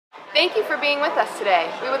Thank you for being with us today.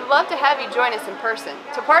 We would love to have you join us in person.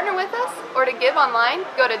 To partner with us or to give online,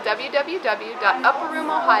 go to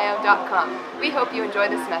www.upperroomohio.com. We hope you enjoy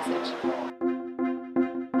this message.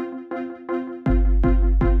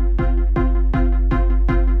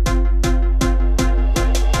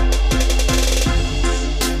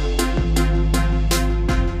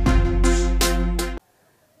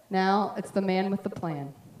 Now it's the man with the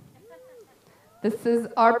plan. This is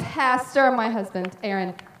our pastor, my husband,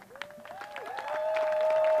 Aaron.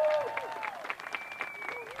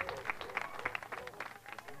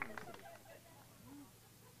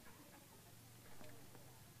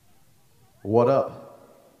 What up?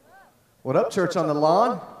 What up, church on the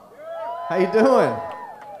lawn? How you doing?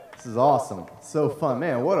 This is awesome. So fun.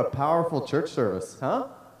 Man, what a powerful church service, huh?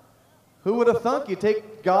 Who would have thunk you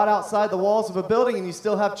take God outside the walls of a building and you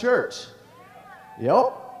still have church?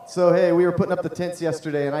 Yep. So, hey, we were putting up the tents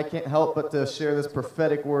yesterday, and I can't help but to share this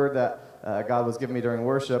prophetic word that God was giving me during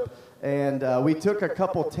worship. And we took a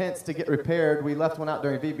couple tents to get repaired. We left one out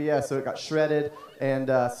during VBS, so it got shredded. And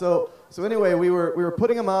so anyway, we were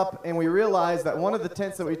putting them up, and we realized that one of the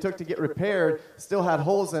tents that we took to get repaired still had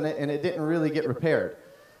holes in it, and it didn't really get repaired.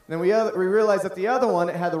 Then we realized that the other one,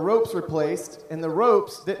 it had the ropes replaced, and the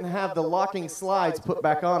ropes didn't have the locking slides put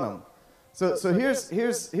back on them. So here's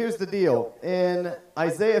the deal. In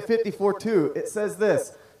Isaiah 54:2, it says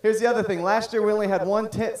this. Here's the other thing. Last year we only had one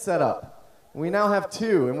tent set up. We now have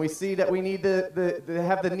two, and we see that we need to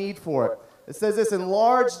have the need for it. It says this: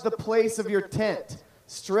 enlarge the place of your tent.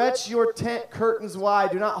 Stretch your tent curtains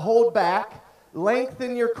wide. Do not hold back.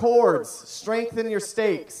 Lengthen your cords. Strengthen your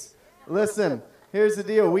stakes. Listen, here's the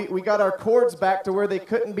deal. We got our cords back to where they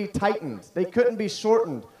couldn't be tightened. They couldn't be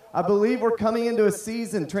shortened. I believe we're coming into a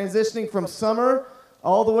season transitioning from summer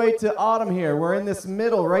all the way to autumn here. We're in this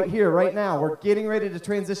middle right here, right now. We're getting ready to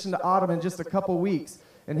transition to autumn in just a couple weeks.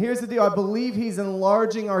 And here's the deal. I believe he's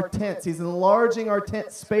enlarging our tents. He's enlarging our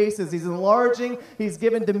tent spaces. He's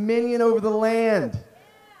given dominion over the land.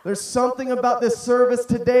 There's something about this service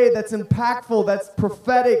today that's impactful, that's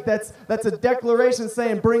prophetic, that's a declaration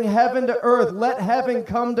saying, bring heaven to earth. Let heaven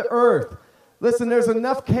come to earth. Listen, there's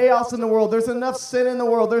enough chaos in the world. There's enough sin in the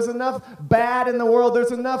world. There's enough bad in the world.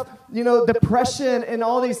 There's enough, depression and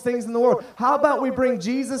all these things in the world. How about we bring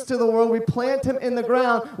Jesus to the world? We plant him in the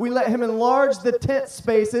ground. We let him enlarge the tent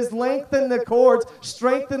spaces, lengthen the cords,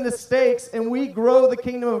 strengthen the stakes, and we grow the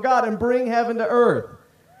kingdom of God and bring heaven to earth.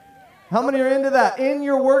 How many are into that? In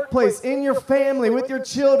your workplace, in your family, with your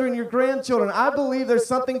children, your grandchildren. I believe there's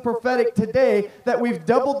something prophetic today that we've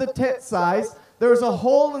doubled the tent size. There's a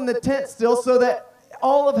hole in the tent still so that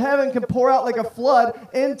all of heaven can pour out like a flood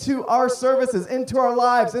into our services, into our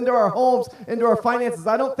lives, into our homes, into our finances.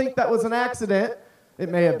 I don't think that was an accident. It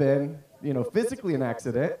may have been, physically an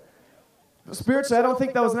accident. Spiritually, I don't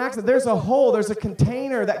think that was an accident. There's a hole, there's a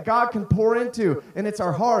container that God can pour into, and it's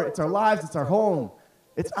our heart, it's our lives, it's our home.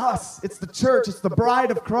 It's us. It's the church. It's the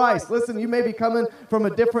bride of Christ. Listen, you may be coming from a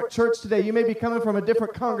different church today. You may be coming from a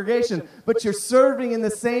different congregation, but you're serving in the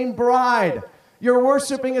same bride. You're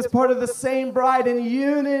worshiping as part of the same bride in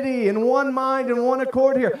unity, in one mind and one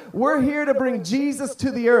accord here. We're here to bring Jesus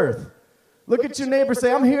to the earth. Look at your neighbor,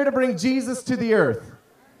 say, I'm here to bring Jesus to the earth.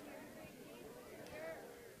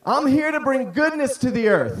 I'm here to bring goodness to the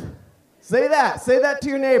earth. Say that. Say that to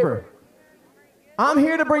your neighbor. I'm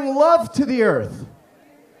here to bring love to the earth.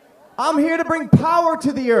 I'm here to bring power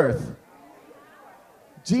to the earth.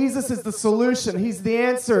 Jesus is the solution. He's the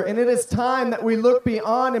answer. And it is time that we look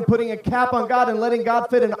beyond and putting a cap on God and letting God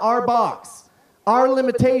fit in our box, our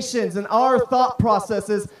limitations and our thought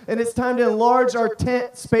processes. And it's time to enlarge our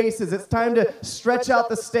tent spaces. It's time to stretch out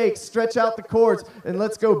the stakes, stretch out the cords, and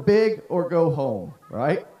let's go big or go home,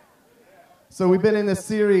 right? So we've been in this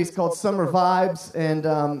series called Summer Vibes, and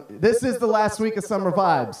this is the last week of Summer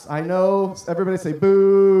Vibes. I know everybody say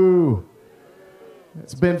boo.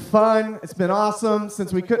 It's been fun. It's been awesome.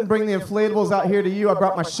 Since we couldn't bring the inflatables out here to you, I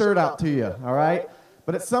brought my shirt out to you, all right?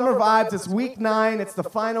 But it's Summer Vibes. It's week 9. It's the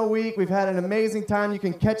final week. We've had an amazing time. You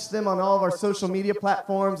can catch them on all of our social media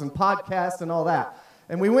platforms and podcasts and all that.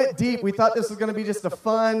 And we went deep. We thought this was going to be just a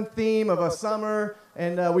fun theme of a summer,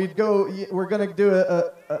 and we're going to do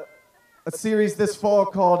a series this fall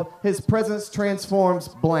called His Presence Transforms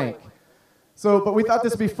Blank. But we thought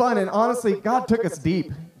this would be fun, and honestly, God took us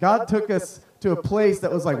deep. God took us to a place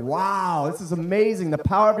that was like, wow, this is amazing. The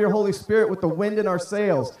power of your Holy Spirit with the wind in our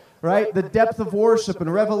sails, right? The depth of worship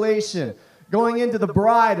and revelation, going into the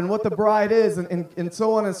bride and what the bride is, and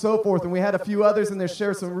so on and so forth. And we had a few others in there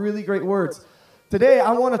share some really great words. Today,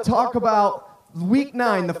 I want to talk about week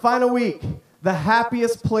 9, the final week, the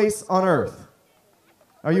happiest place on earth.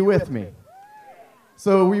 Are you with me?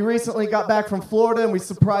 So we recently got back from Florida, and we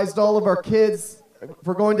surprised all of our kids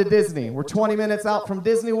for going to Disney. We're 20 minutes out from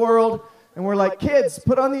Disney World, and we're like, kids,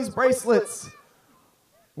 put on these bracelets.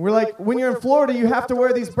 We're like, when you're in Florida, you have to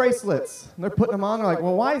wear these bracelets. And they're putting them on. They're like,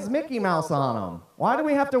 well, why is Mickey Mouse on them? Why do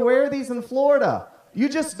we have to wear these in Florida? You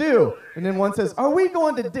just do. And then one says, are we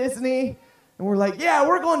going to Disney? And we're like, yeah,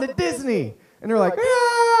 we're going to Disney. And they're like,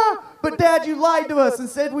 ah, but Dad, you lied to us and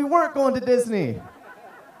said we weren't going to Disney.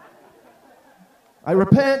 I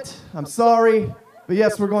repent, I'm sorry, but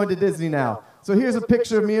yes, we're going to Disney now. So here's a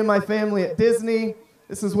picture of me and my family at Disney.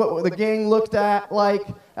 This is what the gang looked at like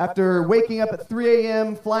after waking up at 3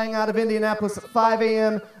 a.m., flying out of Indianapolis at 5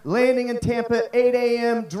 a.m., landing in Tampa at 8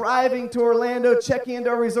 a.m., driving to Orlando, checking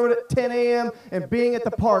into our resort at 10 a.m., and being at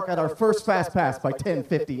the park at our first Fast Pass by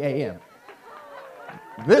 10:50 a.m.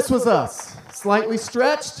 This was us, slightly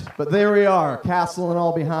stretched, but there we are, castle and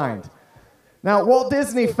all behind. Now, Walt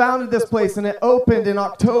Disney founded this place, and it opened in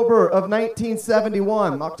October of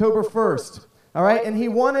 1971, October 1st. All right, and he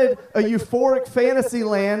wanted a euphoric fantasy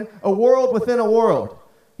land, a world within a world.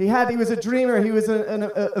 He was a dreamer, he was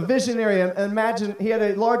a visionary, he had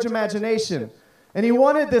a large imagination. And he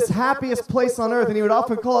wanted this happiest place on earth, and he would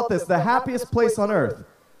often call it this, the happiest place on earth.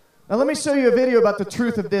 Now let me show you a video about the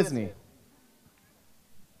truth of Disney.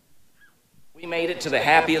 We made it to the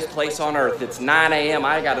happiest place on earth. It's 9 a.m.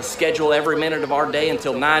 I got to schedule every minute of our day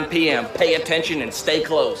until 9 p.m. Pay attention and stay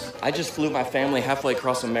close. I just flew my family halfway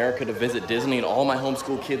across America to visit Disney, and all my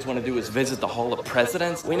homeschool kids want to do is visit the Hall of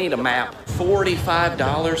Presidents. We need a map.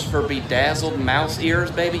 $45 for bedazzled mouse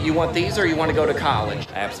ears, baby. You want these or you want to go to college?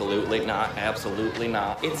 Absolutely not. Absolutely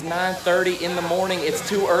not. It's 9:30 in the morning. It's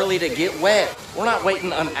too early to get wet. We're not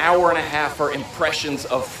waiting an hour and a half for impressions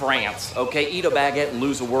of France, okay? Eat a baguette and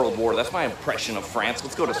lose a world war. That's my impression of France.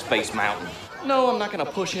 Let's go to Space Mountain. No, I'm not gonna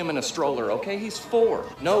push him in a stroller, okay? He's 4.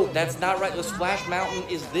 No, that's not right. The Splash Mountain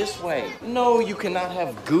is this way. No, you cannot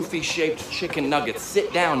have goofy-shaped chicken nuggets.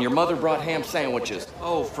 Sit down. Your mother brought ham sandwiches.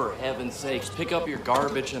 Oh, for heaven's sakes, pick up your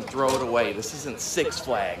garbage and throw it away. This isn't Six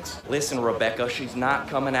Flags. Listen, Rebecca, she's not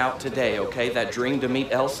coming out today, okay? That dream to meet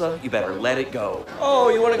Elsa, you better let it go. Oh,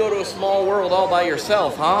 you wanna go to a small world all by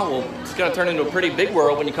yourself, huh? Well, it's gonna turn into a pretty big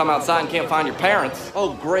world when you come outside and can't find your parents.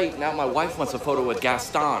 Oh, great, now my wife wants a photo with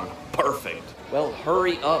Gaston. Perfect. Well,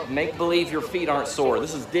 hurry up. Make believe your feet aren't sore.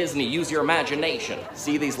 This is Disney. Use your imagination.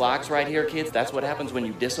 See these locks right here, kids? That's what happens when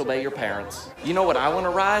you disobey your parents. You know what I want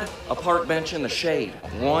to ride? A park bench in the shade.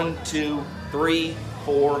 1, 2, 3,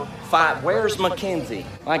 4, 5. Where's Mackenzie?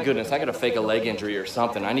 My goodness, I gotta fake a leg injury or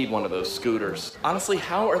something. I need one of those scooters. Honestly,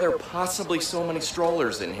 how are there possibly so many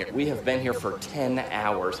strollers in here? We have been here for 10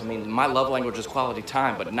 hours. I mean, my love language is quality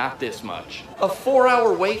time, but not this much. A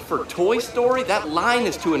 4-hour wait for Toy Story? That line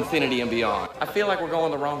is to infinity and beyond. I feel like we're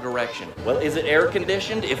going the wrong direction. Well, is it air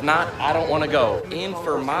conditioned? If not, I don't want to go.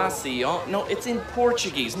 Información. No, it's in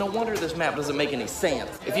Portuguese. No wonder this map doesn't make any sense.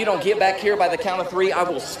 If you don't get back here by the count of 3, I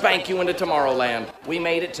will spank you into Tomorrowland. We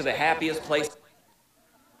made it to the happiest place.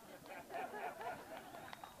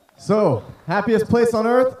 So, happiest place on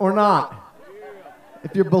earth or not?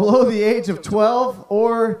 If you're below the age of 12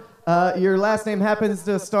 or your last name happens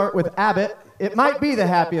to start with Abbott, it might be the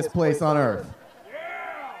happiest place on earth.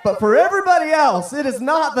 But for everybody else, it is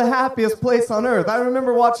not the happiest place on earth. I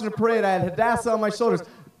remember watching a parade. I had Hadassah on my shoulders.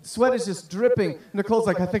 Sweat is just dripping. Nicole's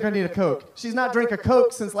like, I think I need a Coke. She's not drank a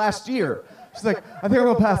Coke since last year. She's like, I think I'm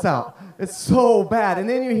going to pass out. It's so bad. And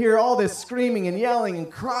then you hear all this screaming and yelling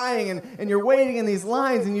and crying, and you're waiting in these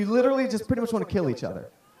lines, and you literally just pretty much want to kill each other.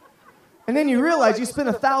 And then you realize you spent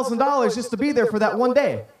 $1,000 just to be there for that one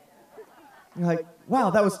day. You're like, wow,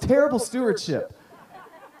 that was terrible stewardship.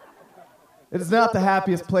 It is not the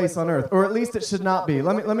happiest place on earth, or at least it should not be.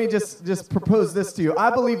 Let me just propose this to you. I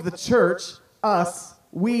believe the church, us,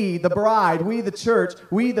 we, the bride, we, the church,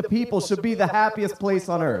 we, the people, should be the happiest place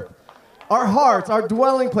on earth. Our hearts, our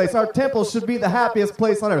dwelling place, our temple should be the happiest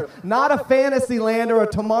place on earth. Not a fantasy land or a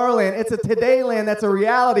Tomorrowland. It's a today land that's a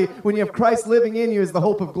reality when you have Christ living in you as the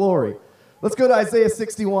hope of glory. Let's go to Isaiah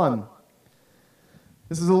 61.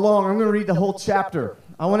 This is I'm going to read the whole chapter.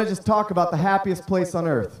 I want to just talk about the happiest place on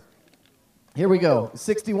earth. Here we go.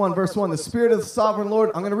 61 verse 1. The Spirit of the Sovereign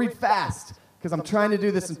Lord. I'm going to read fast because I'm trying to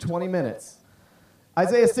do this in 20 minutes.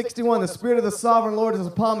 Isaiah 61, the Spirit of the Sovereign Lord is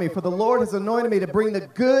upon me, for the Lord has anointed me to bring the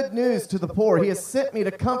good news to the poor. He has sent me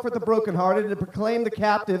to comfort the brokenhearted and to proclaim the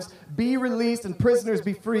captives, be released, and prisoners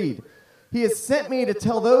be freed. He has sent me to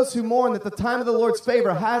tell those who mourn that the time of the Lord's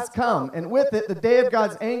favor has come, and with it the day of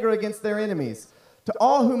God's anger against their enemies. To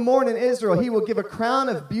all who mourn in Israel, he will give a crown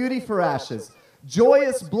of beauty for ashes,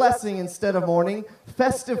 joyous blessing instead of mourning,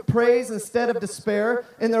 festive praise instead of despair.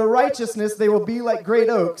 In their righteousness they will be like great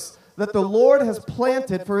oaks, that the Lord has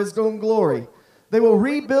planted for his own glory. They will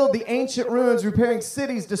rebuild the ancient ruins, repairing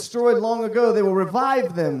cities destroyed long ago. They will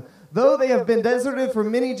revive them, though they have been deserted for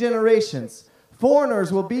many generations.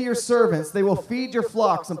 Foreigners will be your servants. They will feed your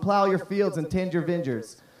flocks and plow your fields and tend your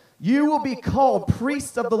vineyards. You will be called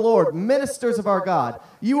priests of the Lord, ministers of our God.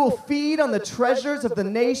 You will feed on the treasures of the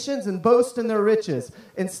nations and boast in their riches.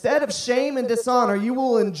 Instead of shame and dishonor, you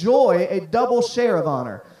will enjoy a double share of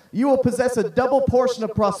honor. You will possess a double portion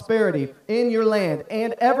of prosperity in your land,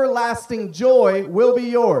 and everlasting joy will be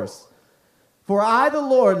yours. For I, the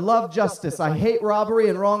Lord, love justice. I hate robbery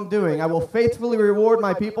and wrongdoing. I will faithfully reward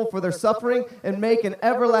my people for their suffering and make an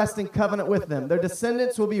everlasting covenant with them. Their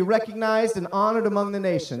descendants will be recognized and honored among the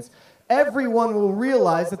nations. Everyone will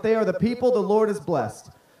realize that they are the people the Lord has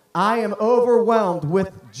blessed. I am overwhelmed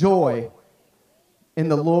with joy in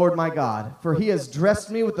the Lord my God, for he has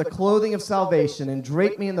dressed me with the clothing of salvation and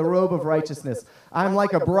draped me in the robe of righteousness. I am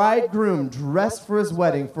like a bridegroom dressed for his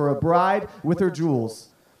wedding, for a bride with her jewels.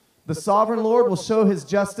 The sovereign Lord will show his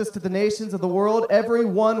justice to the nations of the world.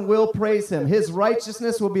 Everyone will praise him. His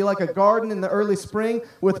righteousness will be like a garden in the early spring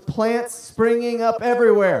with plants springing up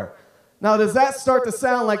everywhere. Now, does that start to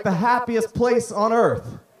sound like the happiest place on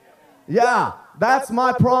earth? Yeah, that's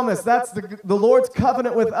my promise. That's the Lord's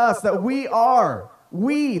covenant with us, that we,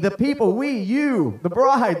 the people, you, the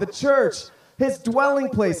bride, the church, his dwelling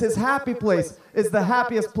place, his happy place is the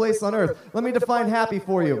happiest place on earth. Let me define happy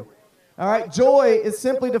for you. All right, joy is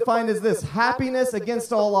simply defined as this: happiness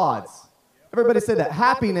against all odds. Everybody say that.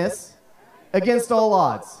 Happiness against all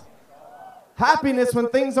odds. Happiness when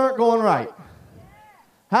things aren't going right.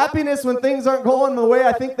 Happiness when things aren't going the way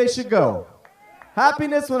I think they should go.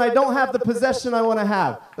 Happiness when I don't have the possession I want to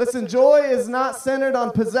have. Listen, joy is not centered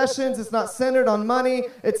on possessions. It's not centered on money.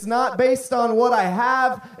 It's not based on what I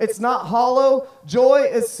have. It's not hollow. Joy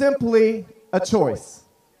is simply a choice.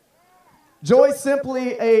 Joy is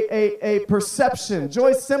simply a perception. Joy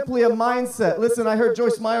is simply a mindset. Listen, I heard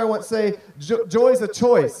Joyce Meyer once say, joy is a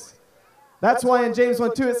choice. That's why in James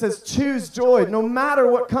 1:2 it says, choose joy. No matter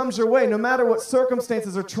what comes your way, no matter what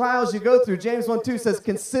circumstances or trials you go through, James 1:2 says,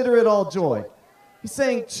 consider it all joy. He's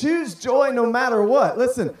saying, choose joy no matter what.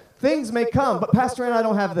 Listen, things may come, but Pastor Ann, I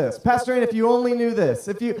don't have this. Pastor Ann, if you only knew this,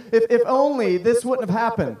 if only this wouldn't have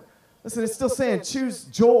happened. Listen, it's still saying, choose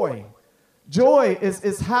joy. Joy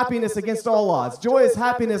is happiness against all odds. Joy is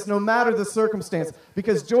happiness no matter the circumstance,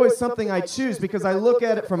 because joy is something I choose because I look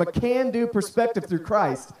at it from a can-do perspective through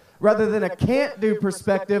Christ rather than a can't-do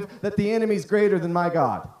perspective that the enemy's greater than my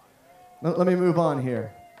God. Let me move on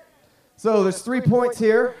here. So there's 3 points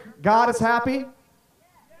here. God is happy.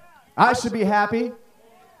 I should be happy.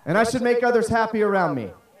 And I should make others happy around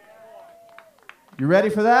me. You ready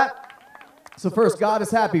for that? So first, God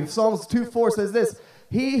is happy. Psalms 2:4 says this: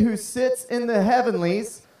 he who sits in the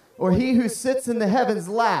heavenlies, or he who sits in the heavens,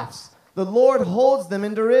 laughs. The Lord holds them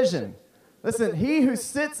in derision. Listen, he who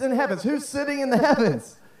sits in heavens, who's sitting in the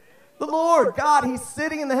heavens? The Lord, God, he's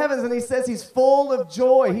sitting in the heavens, and he says he's full of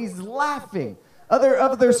joy. He's laughing.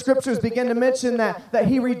 Other scriptures begin to mention that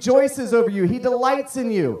he rejoices over you. He delights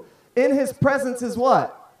in you. In his presence is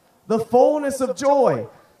what? The fullness of joy.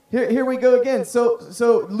 Here we go again. So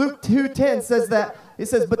Luke 2:10 says that. It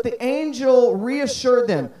says, but the angel reassured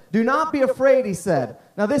them. Do not be afraid, he said.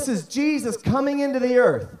 Now this is Jesus coming into the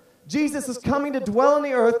earth. Jesus is coming to dwell on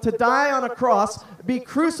the earth, to die on a cross, be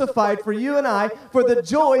crucified for you and I, for the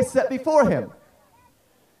joy set before him.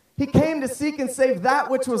 He came to seek and save that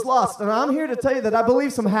which was lost. And I'm here to tell you that I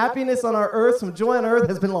believe some happiness on our earth, some joy on earth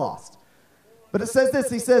has been lost. But it says this,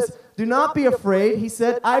 he says, do not be afraid. He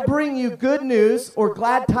said, I bring you good news, or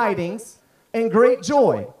glad tidings, and great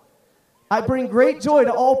joy. I bring great joy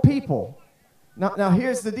to all people. Now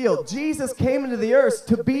here's the deal. Jesus came into the earth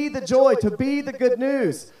to be the joy, to be the good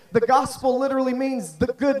news. The gospel literally means the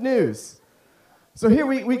good news. So here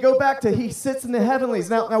we go back to he sits in the heavenlies.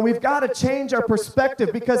 Now we've got to change our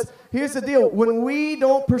perspective, because here's the deal. When we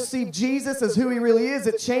don't perceive Jesus as who he really is,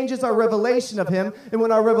 it changes our revelation of him. And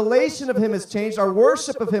when our revelation of him is changed, our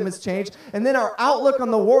worship of him is changed. And then our outlook on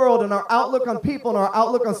the world and our outlook on people and our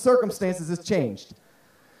outlook on circumstances is changed.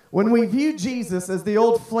 When we view Jesus as the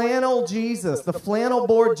old flannel Jesus, the flannel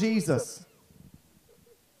board Jesus.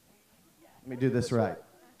 Let me do this right.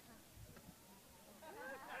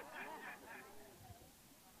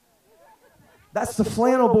 That's the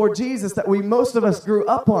flannel board Jesus that most of us grew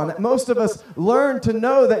up on, that most of us learned to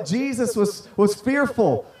know that Jesus was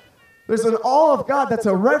fearful. There's an awe of God that's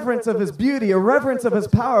a reverence of his beauty, a reverence of his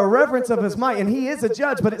power, a reverence of his might. And he is a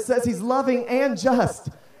judge, but it says he's loving and just.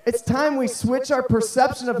 It's time we switch our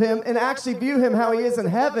perception of him and actually view him how he is in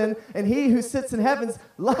heaven, and he who sits in heavens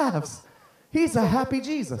laughs. He's a happy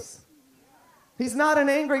Jesus. He's not an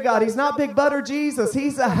angry God. He's not Big Butter Jesus.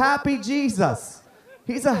 He's a happy Jesus.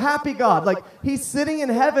 He's a happy God. Like, he's sitting in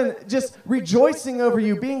heaven just rejoicing over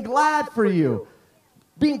you, being glad for you,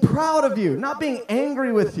 being proud of you, not being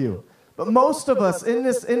angry with you. But most of us in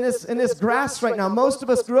this grass right now, most of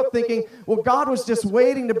us grew up thinking, well, God was just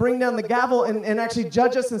waiting to bring down the gavel and actually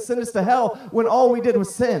judge us and send us to hell when all we did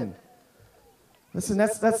was sin. Listen,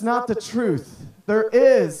 that's not the truth.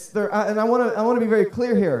 And I want to be very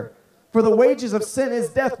clear here. For the wages of sin is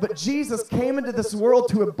death, but Jesus came into this world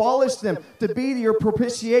to abolish them, to be your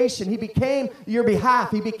propitiation. He became your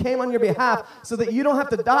behalf. He became on your behalf so that you don't have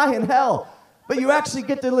to die in hell, but you actually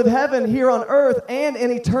get to live heaven here on earth and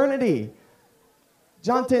in eternity.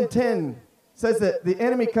 John 10:10 says that the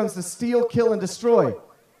enemy comes to steal, kill, and destroy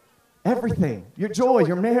everything. Your joy,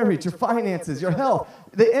 your marriage, your finances, your health.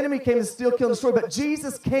 The enemy came to steal, kill, and destroy, but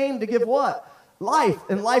Jesus came to give what? Life,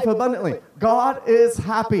 and life abundantly. God is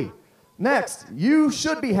happy. Next, you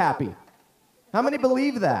should be happy. How many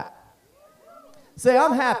believe that? Say,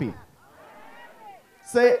 I'm happy.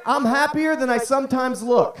 Say, I'm happier than I sometimes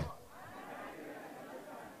look.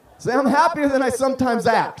 Say, I'm happier than I sometimes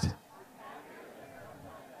act.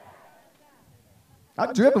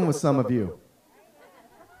 I've driven with some of you.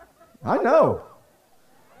 I know.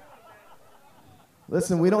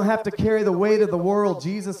 Listen, we don't have to carry the weight of the world.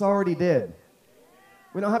 Jesus already did.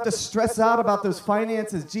 We don't have to stress out about those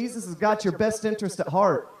finances. Jesus has got your best interest at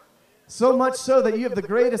heart. So much so that you have the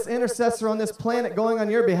greatest intercessor on this planet going on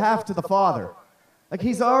your behalf to the Father. Like,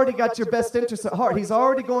 he's already got your best interest at heart. He's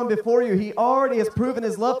already going before you. He already has proven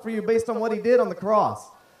his love for you based on what he did on the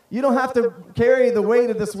cross. You don't have to carry the weight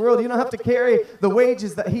of this world. You don't have to carry the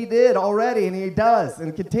wages that he did already, and he does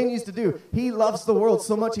and continues to do. He loves the world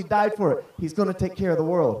so much he died for it. He's going to take care of the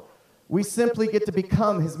world. We simply get to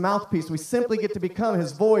become his mouthpiece. We simply get to become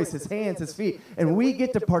his voice, his hands, his feet. And we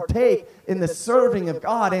get to partake in the serving of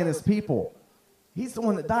God and his people. He's the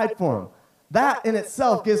one that died for him. That in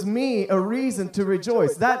itself gives me a reason to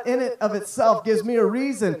rejoice. That in it of itself gives me a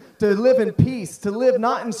reason to live in peace, to live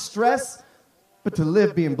not in stress, but to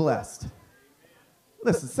live being blessed.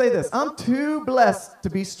 Listen, say this. I'm too blessed to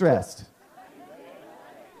be stressed.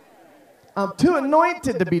 I'm too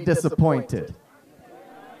anointed to be disappointed.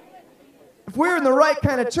 If we're in the right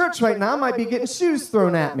kind of church right now, I might be getting shoes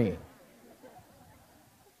thrown at me.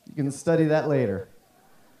 You can study that later.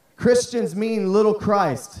 Christians mean little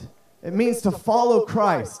Christ. It means to follow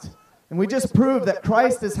Christ. And we just proved that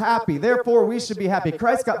Christ is happy. Therefore, we should be happy.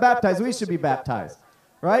 Christ got baptized. We should be baptized.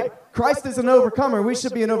 Right? Christ is an overcomer. We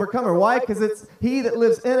should be an overcomer. Why? Because it's he that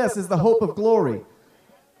lives in us is the hope of glory.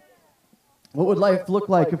 What would life look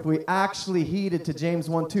like if we actually heeded to James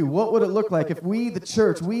 1:2? What would it look like if we, the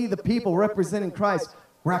church, we, the people representing Christ,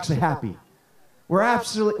 were actually happy? We're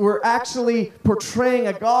actually portraying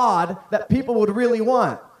a God that people would really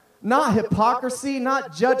want. Not hypocrisy,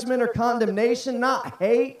 not judgment or condemnation, not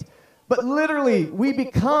hate, but literally we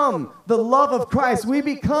become the love of Christ. We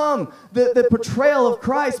become the portrayal of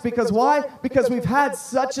Christ. Because why? Because we've had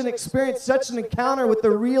such an experience, such an encounter with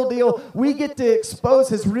the real deal. We get to expose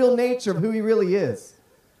his real nature of who he really is.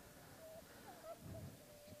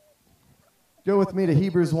 Go with me to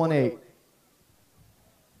Hebrews 1:8.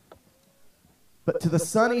 But to the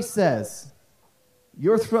Son he says,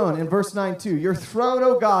 your throne, in verse 9:2, your throne,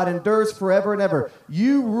 O God, endures forever and ever.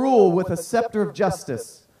 You rule with a scepter of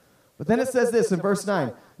justice. But then it says this in verse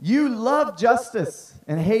 9, you love justice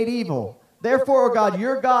and hate evil. Therefore, O God,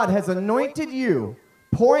 your God has anointed you,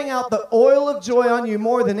 pouring out the oil of joy on you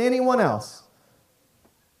more than anyone else.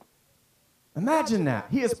 Imagine that.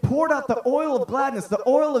 He has poured out the oil of gladness, the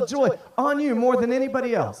oil of joy on you more than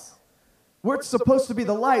anybody else. We're supposed to be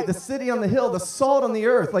the light, the city on the hill, the salt on the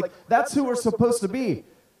earth. Like, that's who we're supposed to be.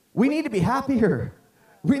 We need to be happier.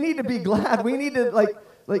 We need to be glad. We need to,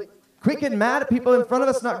 like quit getting mad at people in front of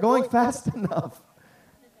us not going fast enough.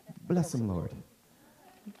 Bless them, Lord.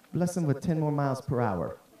 Bless them with 10 more miles per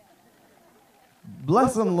hour.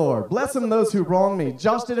 Bless them, Lord. Bless them, those who wrong me.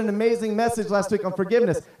 Josh did an amazing message last week on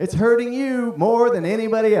forgiveness. It's hurting you more than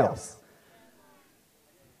anybody else.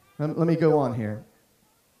 Let me go on here.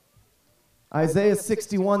 Isaiah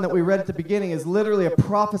 61 that we read at the beginning is literally a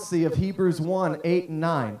prophecy of Hebrews 1:8 and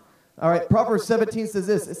 9. All right, Proverbs 17 says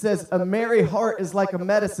this. It says, a merry heart is like a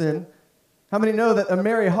medicine. How many know that a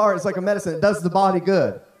merry heart is like a medicine? It does the body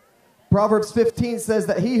good. Proverbs 15 says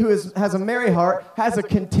that he who has a merry heart has a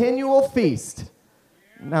continual feast.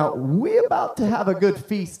 Now, we're about to have a good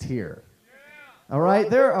feast here. All right,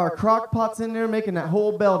 there are crock pots in there making that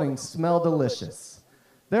whole building smell delicious.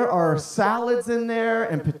 There are salads in there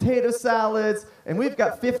and potato salads, and we've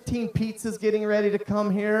got 15 pizzas getting ready to come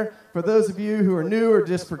here. For those of you who are new or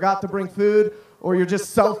just forgot to bring food, or you're just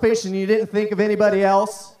selfish and you didn't think of anybody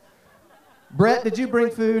else. Brett, did you bring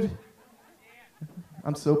food?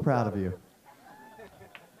 I'm so proud of you.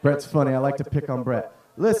 Brett's funny. I like to pick on Brett.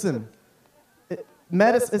 Listen,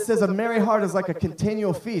 it says a merry heart is like a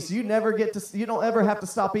continual feast. You don't ever have to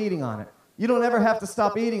stop eating on it. You don't ever have to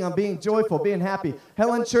stop eating on being joyful, being happy.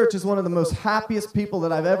 Helen Church is one of the most happiest people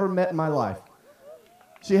that I've ever met in my life.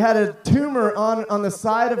 She had a tumor on the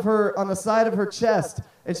side of her chest,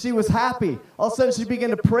 and she was happy. All of a sudden, she began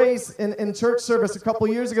to praise in church service a couple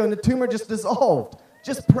years ago, and the tumor just dissolved,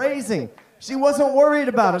 just praising. She wasn't worried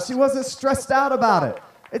about it. She wasn't stressed out about it.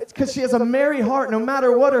 It's because she has a merry heart no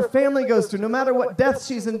matter what her family goes through, no matter what death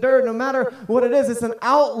she's endured, no matter what it is. It's an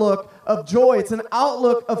outlook of joy. It's an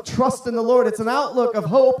outlook of trust in the Lord. It's an outlook of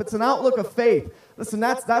hope. It's an outlook of faith. Listen,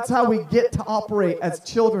 that's how we get to operate as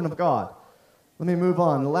children of God. Let me move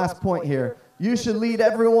on. The last point here. You should lead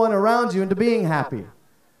everyone around you into being happy.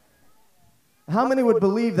 How many would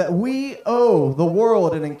believe that we owe the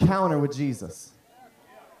world an encounter with Jesus?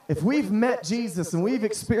 If we've met Jesus and we've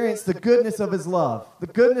experienced the goodness of his love, the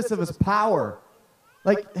goodness of his power,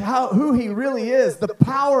 like who he really is, the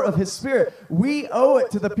power of his Spirit, we owe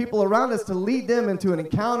it to the people around us to lead them into an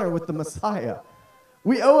encounter with the Messiah.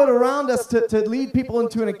 We owe it around us to lead people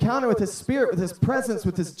into an encounter with his Spirit, with his presence,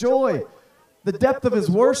 with his joy. The depth of his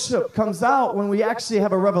worship comes out when we actually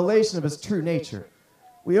have a revelation of his true nature.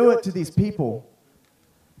 We owe it to these people.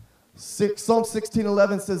 Psalm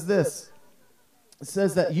 16:11 says this. It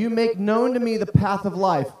says that you make known to me the path of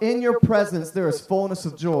life. In your presence there is fullness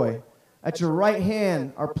of joy. At your right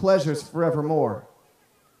hand are pleasures forevermore.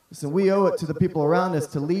 Listen, we owe it to the people around us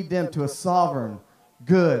to lead them to a sovereign,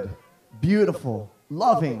 good, beautiful,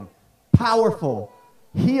 loving, powerful,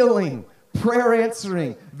 healing,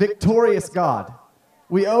 prayer-answering, victorious God.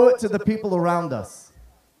 We owe it to the people around us.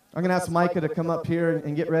 I'm going to ask Micah to come up here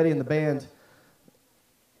and get ready in the band.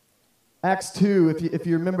 Acts 2, if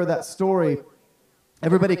you remember that story,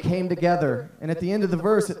 everybody came together, and at the end of the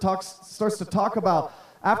verse, it starts to talk about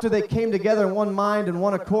after they came together in one mind and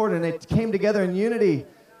one accord, and they came together in unity,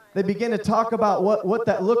 they began to talk about what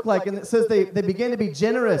that looked like, and it says they began to be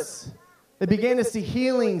generous. They began to see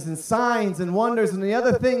healings and signs and wonders, and the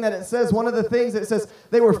other thing that it says, one of the things it says,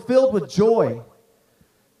 they were filled with joy.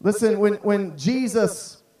 Listen, when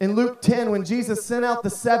Jesus, in Luke 10, when Jesus sent out the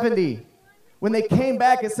 70, when they came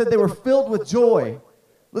back, it said they were filled with joy.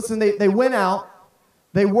 Listen, they went out,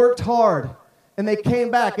 they worked hard, and they came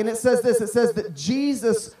back. And it says this, it says that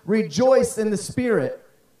Jesus rejoiced in the Spirit.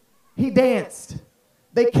 He danced.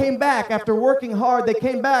 They came back after working hard. They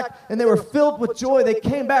came back, and they were filled with joy. They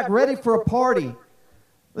came back ready for a party.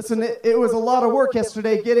 Listen, it was a lot of work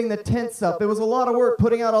yesterday getting the tents up. It was a lot of work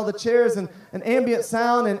putting out all the chairs and ambient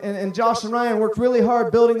sound, and Josh and Ryan worked really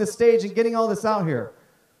hard building the stage and getting all this out here.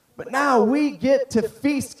 But now we get to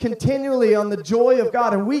feast continually on the joy of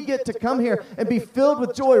God, and we get to come here and be filled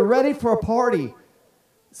with joy, ready for a party.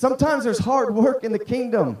 Sometimes there's hard work in the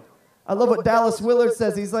kingdom. I love what Dallas Willard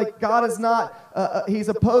says. He's like, God is not, he's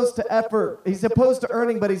opposed to effort. He's opposed to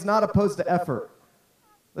earning, but he's not opposed to effort.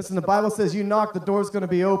 Listen, the Bible says you knock, the door's going to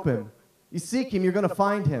be open. You seek him, you're going to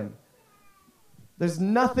find him. There's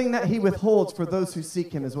nothing that he withholds for those who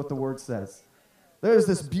seek him, is what the word says. There's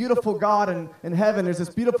this beautiful God in heaven. There's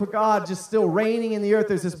this beautiful God just still reigning in the earth.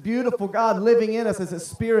 There's this beautiful God living in us as his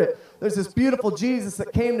Spirit. There's this beautiful Jesus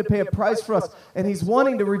that came to pay a price for us. And he's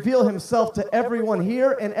wanting to reveal himself to everyone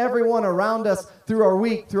here and everyone around us through our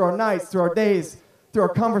week, through our nights, through our days, through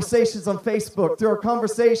our conversations on Facebook, through our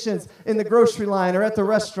conversations in the grocery line or at the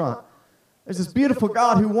restaurant. There's this beautiful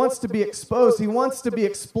God who wants to be exposed. He wants to be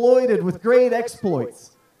exploited with great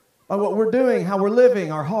exploits by what we're doing, how we're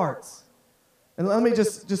living, our hearts. And let me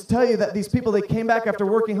just tell you that these people, they came back after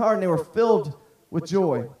working hard and they were filled with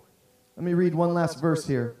joy. Let me read one last verse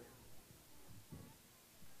here.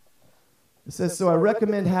 It says, so I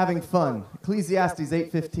recommend having fun. Ecclesiastes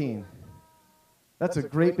 8:15. That's a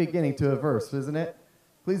great beginning to a verse, isn't it?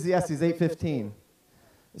 Ecclesiastes 8:15.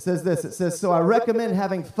 It says this. It says, so I recommend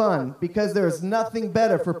having fun because there is nothing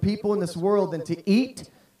better for people in this world than to eat,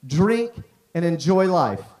 drink, and enjoy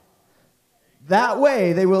life. That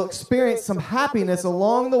way, they will experience some happiness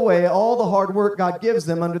along the way, all the hard work God gives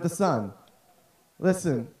them under the sun.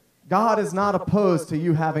 Listen, God is not opposed to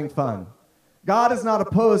you having fun. God is not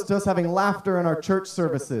opposed to us having laughter in our church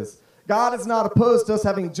services. God is not opposed to us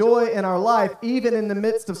having joy in our life, even in the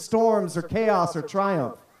midst of storms or chaos or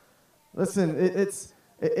triumph. Listen,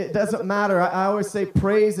 it doesn't matter. I always say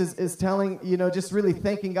praise is telling, just really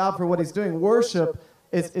thanking God for what he's doing. Worship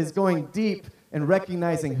is going deep and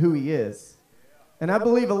recognizing who he is. And I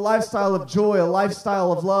believe a lifestyle of joy, a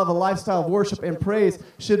lifestyle of love, a lifestyle of worship and praise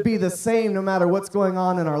should be the same no matter what's going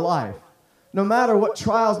on in our life. No matter what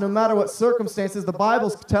trials, no matter what circumstances, the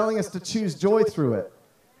Bible's telling us to choose joy through it.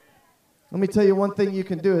 Let me tell you one thing you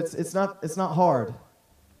can do. It's not hard.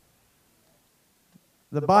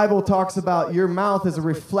 The Bible talks about your mouth is a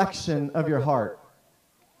reflection of your heart.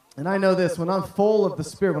 And I know this, when I'm full of the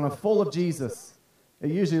Spirit, when I'm full of Jesus,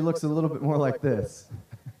 it usually looks a little bit more like this.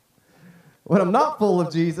 When I'm not full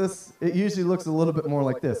of Jesus, it usually looks a little bit more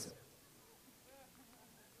like this.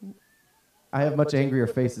 I have much angrier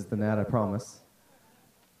faces than that, I promise.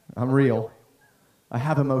 I'm real. I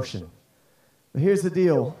have emotion. But here's the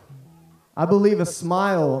deal. I believe a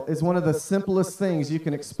smile is one of the simplest things you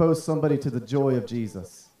can expose somebody to the joy of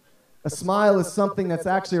Jesus. A smile is something that's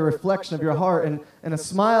actually a reflection of your heart, and a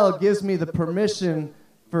smile gives me the permission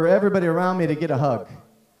for everybody around me to get a hug.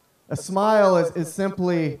 A smile is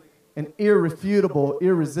simply an irrefutable,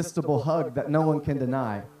 irresistible hug that no one can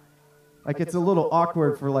deny. Like, it's a little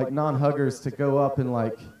awkward for, like, non-huggers to go up and,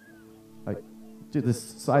 like do this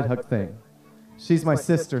side hug thing. She's my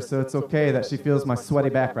sister, so it's okay that she feels my sweaty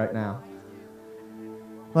back right now.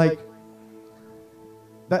 Like,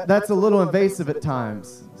 that's a little invasive at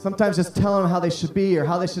times. Sometimes just telling them how they should be or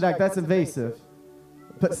how they should act, that's invasive.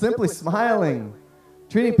 But simply smiling,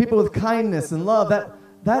 treating people with kindness and love,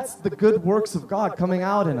 that's the good works of God coming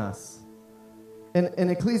out in us. In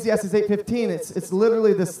Ecclesiastes 8:15, it's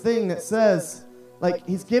literally this thing that says, like,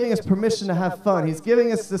 he's giving us permission to have fun. He's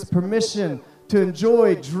giving us this permission to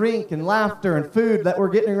enjoy drink and laughter and food that we're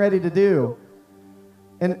getting ready to do.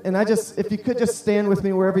 And I just, if you could just stand with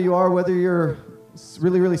me wherever you are, whether you're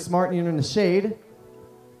really, really smart and you're in the shade,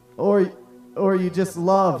 or you just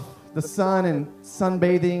love the sun and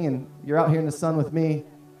sunbathing and you're out here in the sun with me,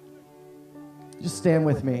 just stand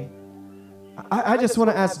with me. I just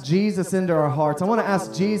want to ask Jesus into our hearts. I want to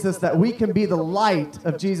ask Jesus that we can be the light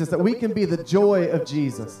of Jesus, that we can be the joy of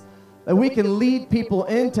Jesus, that we can lead people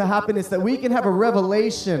into happiness, that we can have a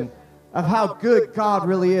revelation of how good God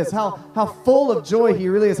really is, how full of joy he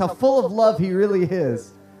really is, how full of love he really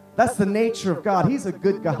is. That's the nature of God. He's a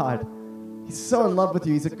good God. He's so in love with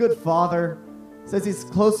you. He's a good father. He says he's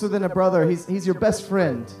closer than a brother. He's your best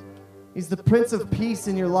friend. He's the Prince of Peace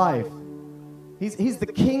in your life. He's the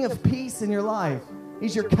King of Peace in your life.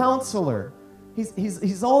 He's your counselor.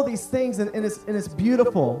 He's all these things, and it's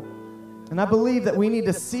beautiful. And I believe that we need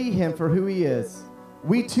to see him for who he is.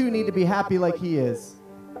 We too need to be happy like he is.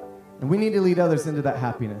 And we need to lead others into that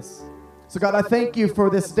happiness. So God, I thank you for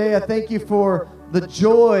this day. I thank you for the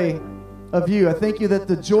joy of you. I thank you that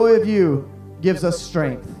the joy of you gives us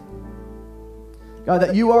strength. God,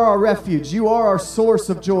 that you are our refuge. You are our source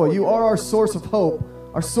of joy. You are our source of hope,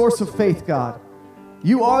 our source of faith, God.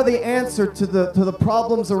 You are the answer to the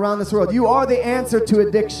problems around this world. You are the answer to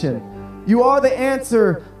addiction. You are the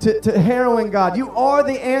answer to heroin, God. You are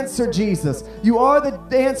the answer, Jesus. You are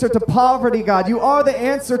the answer to poverty, God. You are the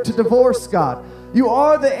answer to divorce, God. You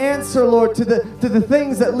are the answer, Lord, to the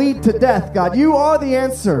things that lead to death, God. You are the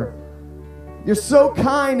answer. You're so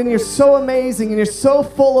kind and you're so amazing and you're so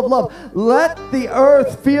full of love. Let the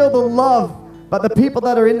earth feel the love by the people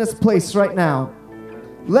that are in this place right now.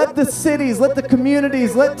 Let the cities, let the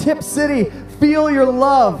communities, let Tip City feel your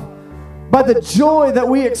love by the joy that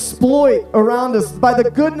we exploit around us, by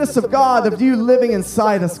the goodness of God, of you living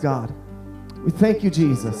inside us, God. We thank you,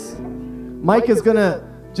 Jesus. Mike is going to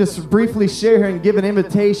just briefly share here and give an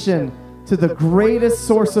invitation to the greatest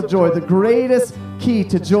source of joy, the greatest key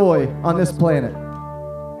to joy on this planet.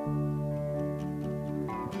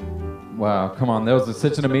 Wow, come on. That was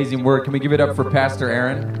such an amazing word. Can we give it up for Pastor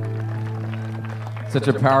Aaron? Such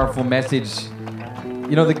a powerful message.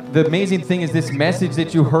 You know, the amazing thing is this message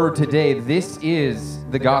that you heard today, this is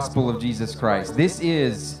the gospel of Jesus Christ. This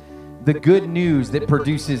is the good news that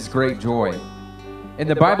produces great joy. In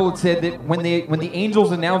the Bible, it said that when the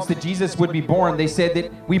angels announced that Jesus would be born, they said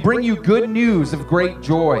that we bring you good news of great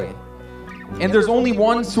joy. And there's only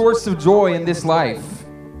one source of joy in this life.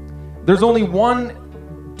 There's only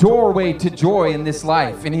one doorway to joy in this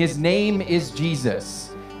life, and his name is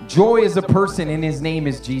Jesus. Joy is a person, and his name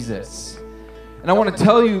is Jesus. And I want to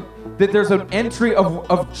tell you that there's an entry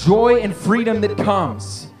of joy and freedom that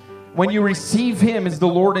comes when you receive him as the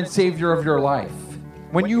Lord and Savior of your life.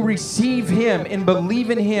 When you receive him and believe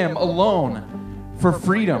in him alone for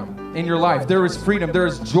freedom in your life, there is freedom, there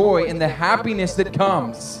is joy, and the happiness that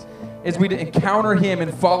comes as we encounter him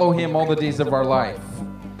and follow him all the days of our life.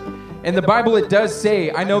 In the Bible, it does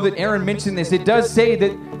say, I know that Aaron mentioned this, it does say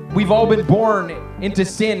that we've all been born into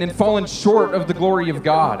sin and fallen short of the glory of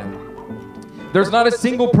God. There's not a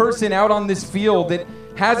single person out on this field that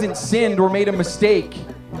hasn't sinned or made a mistake.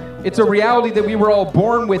 It's a reality that we were all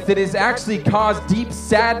born with that has actually caused deep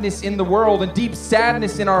sadness in the world and deep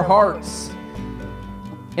sadness in our hearts.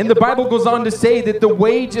 And the Bible goes on to say that the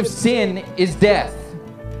wage of sin is death.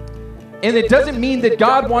 And it doesn't mean that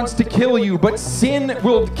God wants to kill you, but sin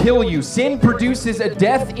will kill you. Sin produces a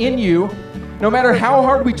death in you. No matter how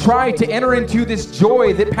hard we try to enter into this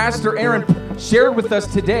joy that Pastor Aaron shared with us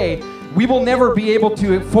today, we will never be able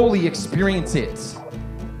to fully experience it.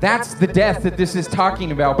 That's the death that this is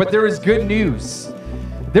talking about. But there is good news.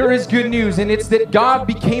 There is good news, and it's that God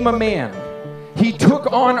became a man. He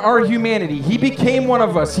took on our humanity. He became one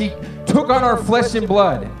of us. He took on our flesh and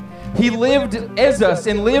blood. He lived as us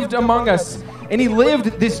and lived among us. And he lived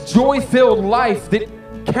this joy-filled life that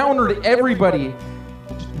countered everybody,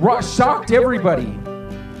 shocked everybody.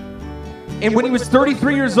 And when he was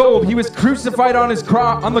 33 years old, he was crucified on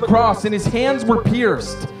the cross, and his hands were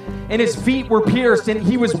pierced, and his feet were pierced, and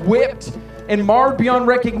he was whipped and marred beyond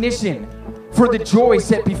recognition for the joy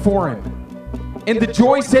set before him. And the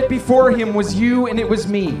joy set before him was you and it was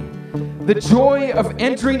me. The joy of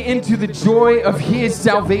entering into the joy of his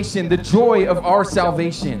salvation, the joy of our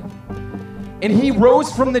salvation. And he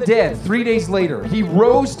rose from the dead 3 days later. He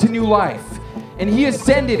rose to new life. And he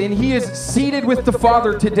ascended and he is seated with the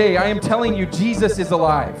Father today. I am telling you, Jesus is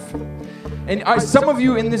alive. And some of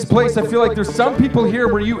you in this place, I feel like there's some people here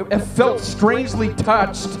where you have felt strangely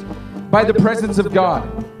touched by the presence of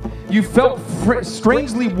God. You felt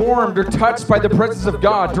strangely warmed or touched by the presence of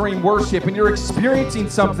God during worship, and you're experiencing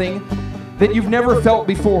something that you've never felt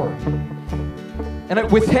before. And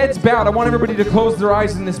with heads bowed, I want everybody to close their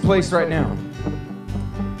eyes in this place right now.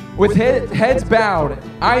 With heads bowed,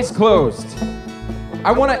 eyes closed,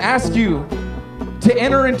 I want to ask you to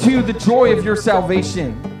enter into the joy of your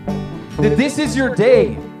salvation. That this is your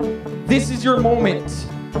day. This is your moment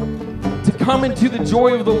to come into the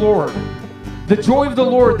joy of the Lord. The joy of the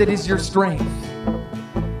Lord that is your strength.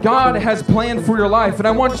 God has planned for your life. And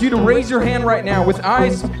I want you to raise your hand right now with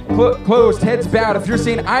eyes closed, heads bowed. If you're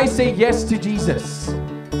saying, I say yes to Jesus.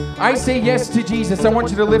 I say yes to Jesus. I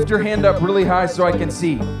want you to lift your hand up really high so I can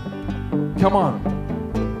see. Come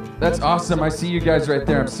on. That's awesome. I see you guys right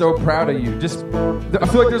there. I'm so proud of you. I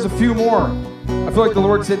feel like there's a few more. I feel like the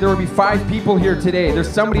Lord said there would be 5 people here today. There's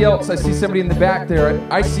somebody else. I see somebody in the back there.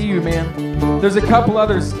 I see you, man. There's a couple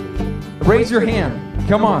others. Raise your hand.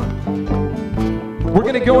 Come on. We're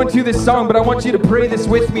going to go into this song, but I want you to pray this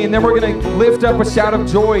with me, and then we're going to lift up a shout of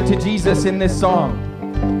joy to Jesus in this song.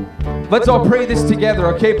 Let's all pray this together,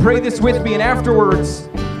 okay? Pray this with me, and afterwards,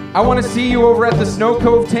 I want to see you over at the Snow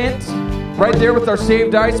Cove tent, right there with our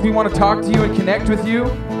Saved Ice. We want to talk to you and connect with you.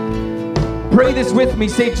 Pray this with me.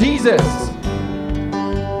 Say, Jesus,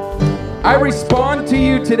 I respond to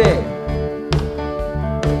you today.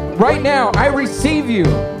 Right now, I receive you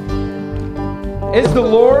as the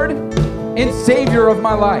Lord and Savior of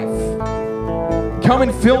my life. Come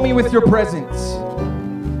and fill me with your presence.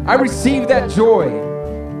 I receive that joy.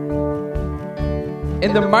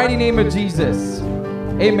 In the mighty name of Jesus.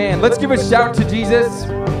 Amen. Let's give a shout to Jesus.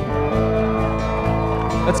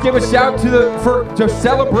 Let's give a shout to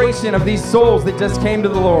celebration of these souls that just came to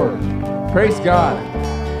the Lord. Praise God.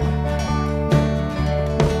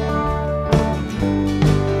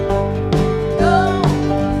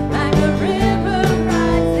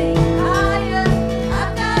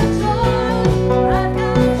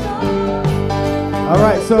 All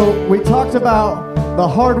right, so we talked about the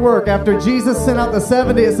hard work. After Jesus sent out the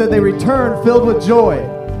 70, it said they returned filled with joy.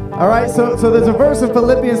 All right, so there's a verse in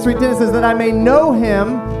Philippians 3:10 that says that I may know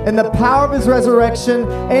him in the power of his resurrection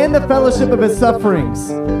and the fellowship of his sufferings.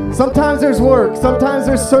 Sometimes there's work, sometimes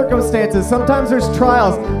there's circumstances, sometimes there's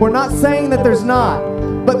trials. We're not saying that there's not.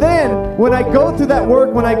 But then, when I go through that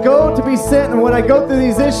work, when I go to be sent, and when I go through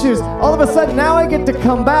these issues, all of a sudden now I get to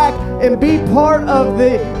come back and be part of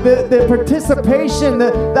the participation.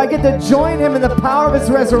 I get to join him in the power of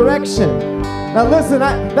his resurrection. Now listen,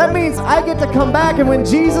 that means I get to come back, and when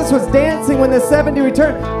Jesus was dancing, when the 70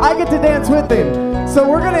 returned, I get to dance with him. So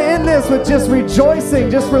we're going to end this with just rejoicing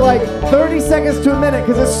just for like 30 seconds to a minute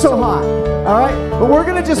because it's so hot. All right? But we're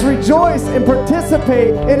going to just rejoice and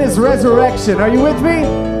participate in his resurrection. Are you with me?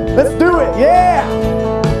 Let's do it. Yeah!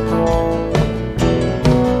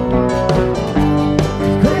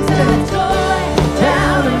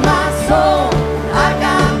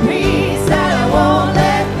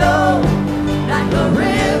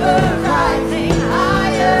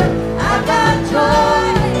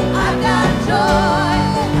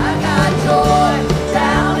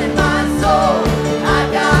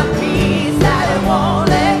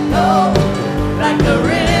 Like the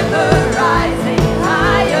river rising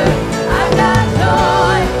higher, I got joy.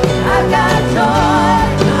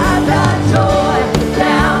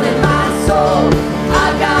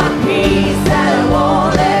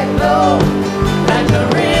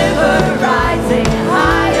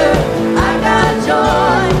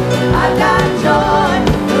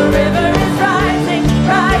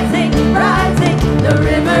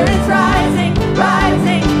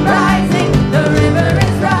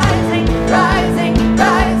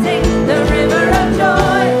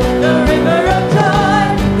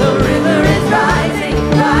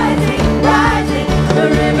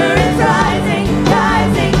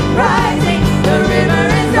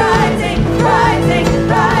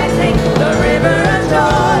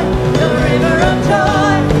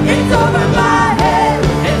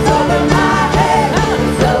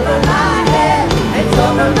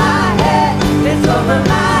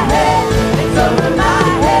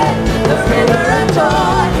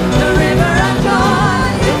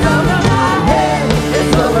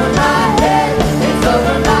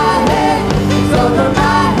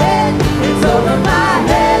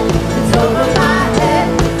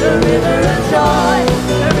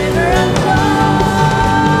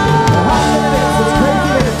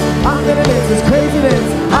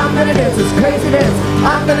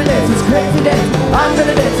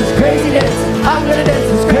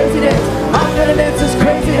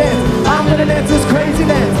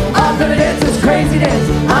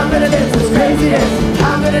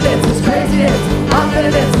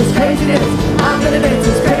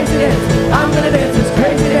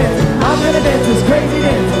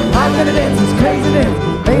 I'm gonna dance this crazy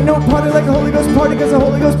dance. Ain't no party like a Holy Ghost party, cause the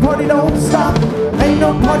Holy Ghost party don't stop. Ain't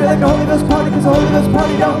no party like a Holy Ghost party, cause the Holy Ghost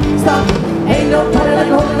party don't stop. Ain't no party like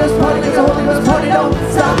a Holy Ghost party, cause the Holy Ghost party don't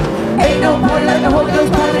stop. Ain't no party like a Holy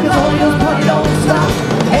Ghost party, cause the Holy Ghost party don't stop.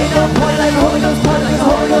 Ain't no party like a Holy Ghost party, cause the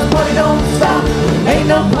Holy Ghost party don't stop. Ain't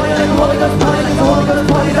no party like a Holy Ghost party, cause the Holy Ghost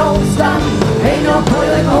party don't stop. Ain't no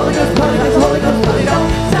party like a Holy Ghost party, cause the Holy Ghost party don't stop. Ain't no party like a Holy Ghost party, cause the Holy Ghost party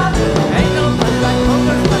don't stop.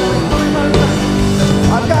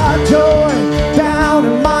 I've got joy down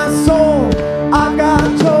in my soul. I've got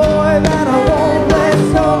joy that I won't let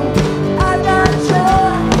go. I've got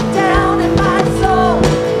joy down in my soul.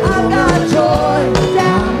 I've got joy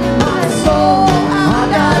down in my soul.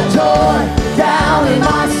 I've got joy down in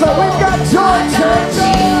my soul. We've got joy, church,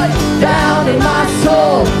 down in my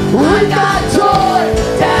soul. We've got joy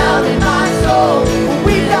down in my soul.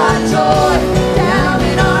 We've got joy down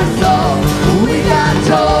in our soul. We've got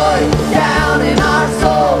joy down in our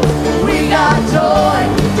soul. We got joy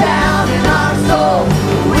down in our soul.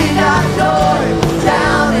 We got joy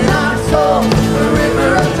down in our soul. The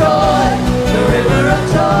river of joy, the river of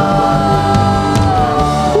joy.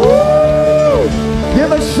 Woo!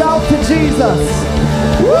 Give a shout to Jesus.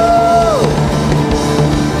 Woo!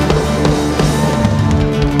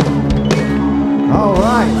 All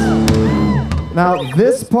right. Now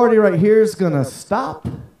this party right here is gonna stop,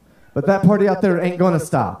 but that party out there ain't gonna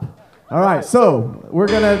stop. All right, so we're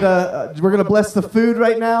gonna bless the food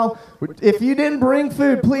right now. If you didn't bring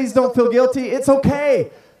food, please don't feel guilty. It's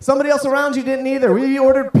okay. Somebody else around you didn't either. We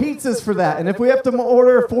ordered pizzas for that, and if we have to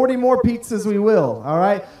order 40 more pizzas, we will. All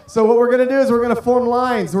right. So what we're gonna do is we're gonna form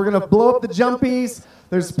lines. We're gonna blow up the jumpies.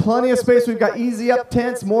 There's plenty of space. We've got easy up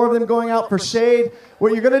tents, more of them going out for shade.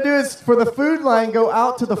 What you're gonna do is for the food line, go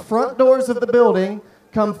out to the front doors of the building.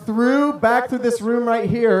 Come through, back through this room right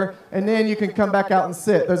here, and then you can come back out and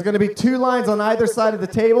sit. There's going to be 2 lines on either side of the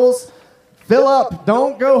tables. Fill up.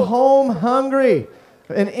 Don't go home hungry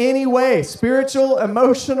in any way, spiritual,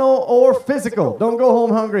 emotional, or physical. Don't go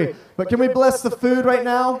home hungry. But can we bless the food right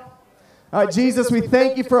now? All right, Jesus, we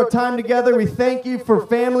thank you for our time together. We thank you for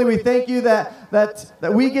family. We thank you that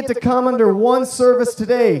we get to come under one service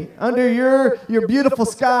today, under your beautiful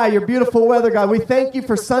sky, your beautiful weather, God. We thank you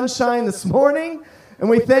for sunshine this morning. And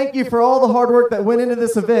we thank you for all the hard work that went into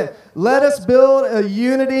this event. Let us build a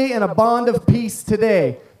unity and a bond of peace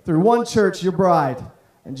today through one church, your bride.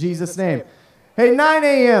 In Jesus' name. Hey, 9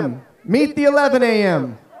 a.m., meet the 11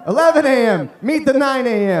 a.m. 11 a.m., meet the 9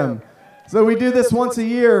 a.m. So we do this once a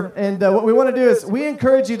year, and what we want to do is we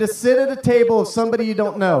encourage you to sit at a table of somebody you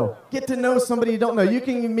don't know. Get to know somebody you don't know. You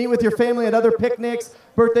can meet with your family at other picnics,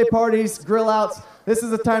 birthday parties, grill outs. This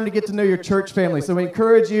is the time to get to know your church family. So we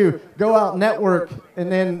encourage you, go out, network, and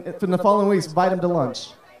then from the following weeks, invite them to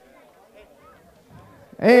lunch.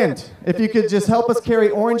 And if you could just help us carry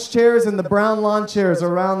orange chairs and the brown lawn chairs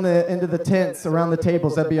around the end of the tents, around the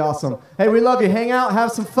tables, that'd be awesome. Hey, we love you. Hang out,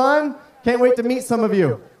 have some fun. Can't wait to meet some of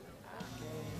you.